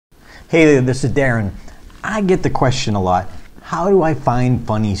Hey, this is Darren. I get the question a lot, how do I find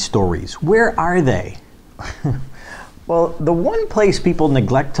funny stories? Where are they? Well, the one place people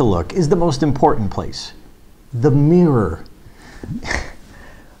neglect to look is the most important place, the mirror.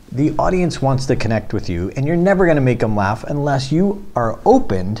 The audience wants to connect with you, and you're never going to make them laugh unless you are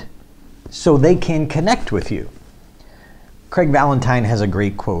opened so they can connect with you. Craig Valentine has a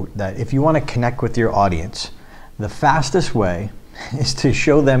great quote that if you want to connect with your audience, the fastest way is to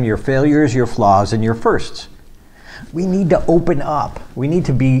show them your failures, your flaws, and your firsts. We need to open up. We need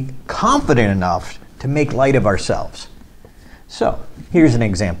to be confident enough to make light of ourselves. So here's an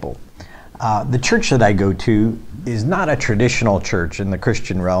example. The church that I go to is not a traditional church in the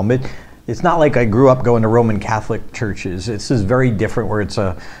Christian realm. It's not like I grew up going to Roman Catholic churches. This is very different where it's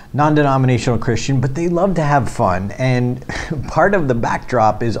a non-denominational Christian, but they love to have fun. And part of the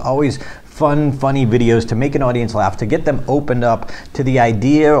backdrop is always fun, funny videos to make an audience laugh, to get them opened up to the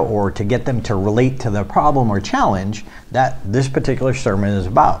idea or to get them to relate to the problem or challenge that this particular sermon is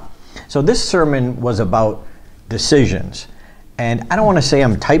about. So this sermon was about decisions. And I don't want to say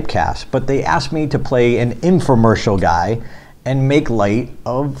I'm typecast, but they asked me to play an infomercial guy and make light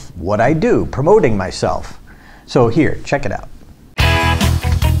of what I do, promoting myself. So here, check it out.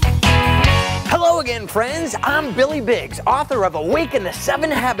 Hello again, friends. I'm Billy Biggs, author of Awaken the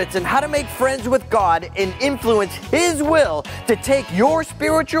 7 Habits and How to Make Friends with God and Influence His Will to take your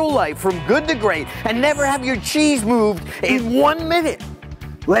spiritual life from good to great and never have your cheese moved in 1 minute.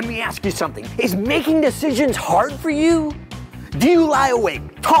 Let me ask you something. Is making decisions hard for you? Do you lie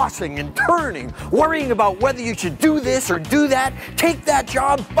awake, tossing and turning, worrying about whether you should do this or do that, take that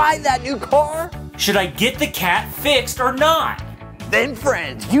job, buy that new car? Should I get the cat fixed or not? Then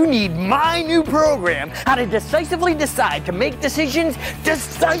friends, you need my new program, How to Decisively Decide to Make Decisions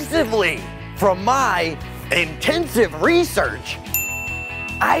Decisively. From my intensive research,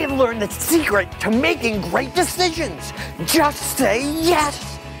 I have learned the secret to making great decisions. Just say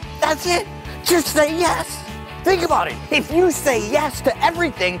yes. That's it. Just say yes. Think about it. If you say yes to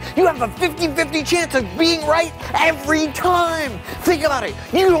everything, you have a 50-50 chance of being right every time. Think about it.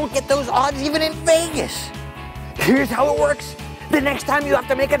 You don't get those odds even in Vegas. Here's how it works. The next time you have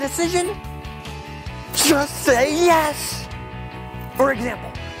to make a decision, just say yes. For example,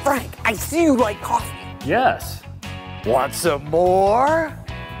 Frank, I see you like coffee. Yes. Want some more?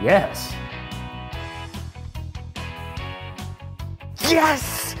 Yes.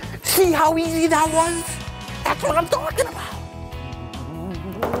 Yes! See how easy that was? That's what I'm talking about.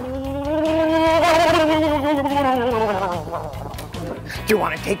 Do you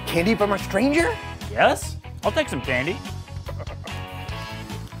want to take candy from a stranger? Yes? I'll take some candy.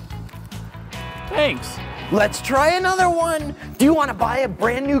 Thanks. Let's try another one. Do you want to buy a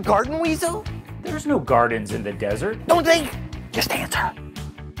brand new garden weasel? There's no gardens in the desert. Don't think. Just answer.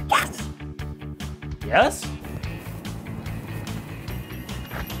 Yes. Yes?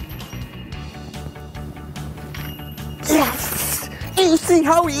 Yes! Do you see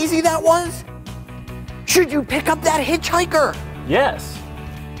how easy that was? Should you pick up that hitchhiker? Yes.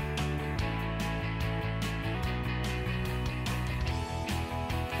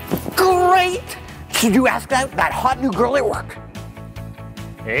 Great! Should you ask that hot new girl at work?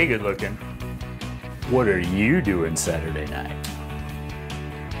 Hey, good looking. What are you doing Saturday night?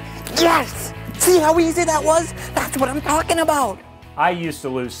 Yes! See how easy that was? That's what I'm talking about. I used to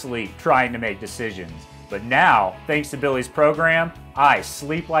lose sleep trying to make decisions. But now, thanks to Billy's program, I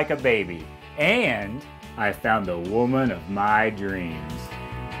sleep like a baby. And I found the woman of my dreams.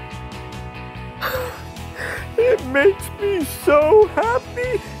 It makes me so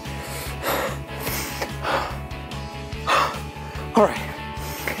happy. All right,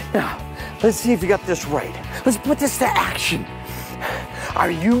 now let's see if you got this right. Let's put this to action.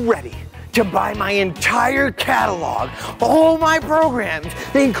 Are you ready to buy my entire catalog, all my programs,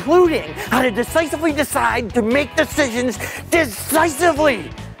 including How to Decisively Decide to Make Decisions Decisively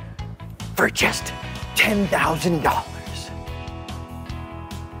for just $10,000?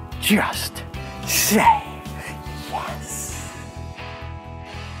 Just say yes.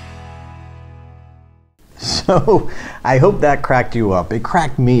 So I hope that cracked you up. It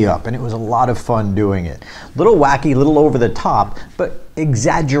cracked me up, and it was a lot of fun doing it. Little wacky, little over the top, but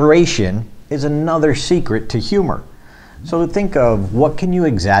exaggeration is another secret to humor. So think of, what can you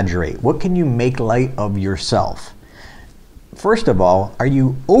exaggerate? What can you make light of yourself? First of all, are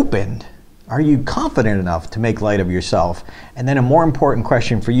you opened? Are you confident enough to make light of yourself? And then a more important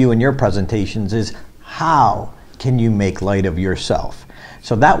question for you in your presentations is, how can you make light of yourself?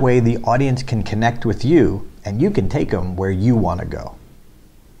 So that way the audience can connect with you and you can take them where you want to go.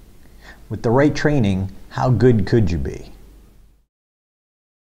 With the right training, how good could you be?